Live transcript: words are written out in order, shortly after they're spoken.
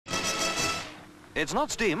It's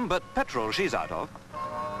not steam, but petrol she's out of.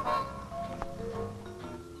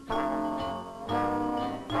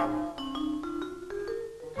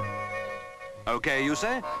 Okay, you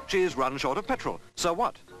say? She's run short of petrol. So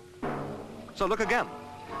what? So look again.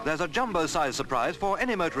 There's a jumbo-sized surprise for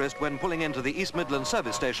any motorist when pulling into the East Midlands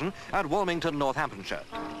service station at Warmington, Northamptonshire.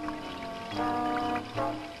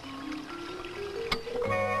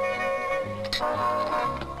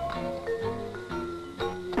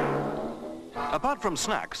 Apart from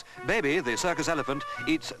snacks, Baby, the circus elephant,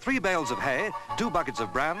 eats 3 bales of hay, 2 buckets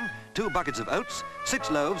of bran, 2 buckets of oats,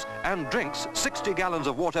 6 loaves, and drinks 60 gallons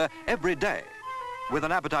of water every day. With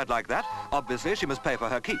an appetite like that, obviously she must pay for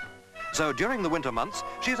her keep. So during the winter months,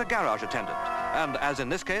 she's a garage attendant, and as in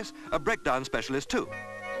this case, a breakdown specialist too.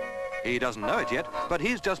 He doesn't know it yet, but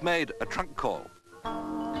he's just made a trunk call.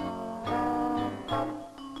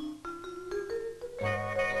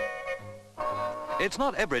 It's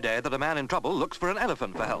not every day that a man in trouble looks for an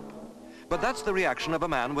elephant for help. But that's the reaction of a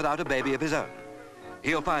man without a baby of his own.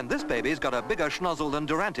 He'll find this baby's got a bigger schnozzle than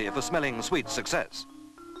Durante for smelling sweet success.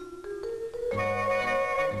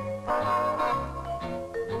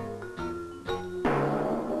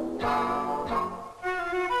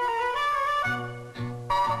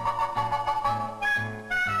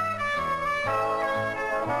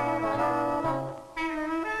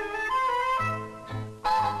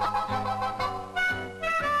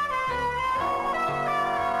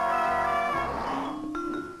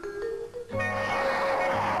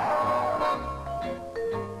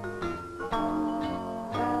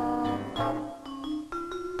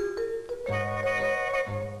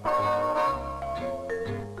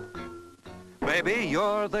 Baby,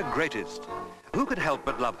 you're the greatest. Who could help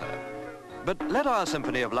but love her? But let our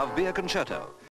symphony of love be a concerto.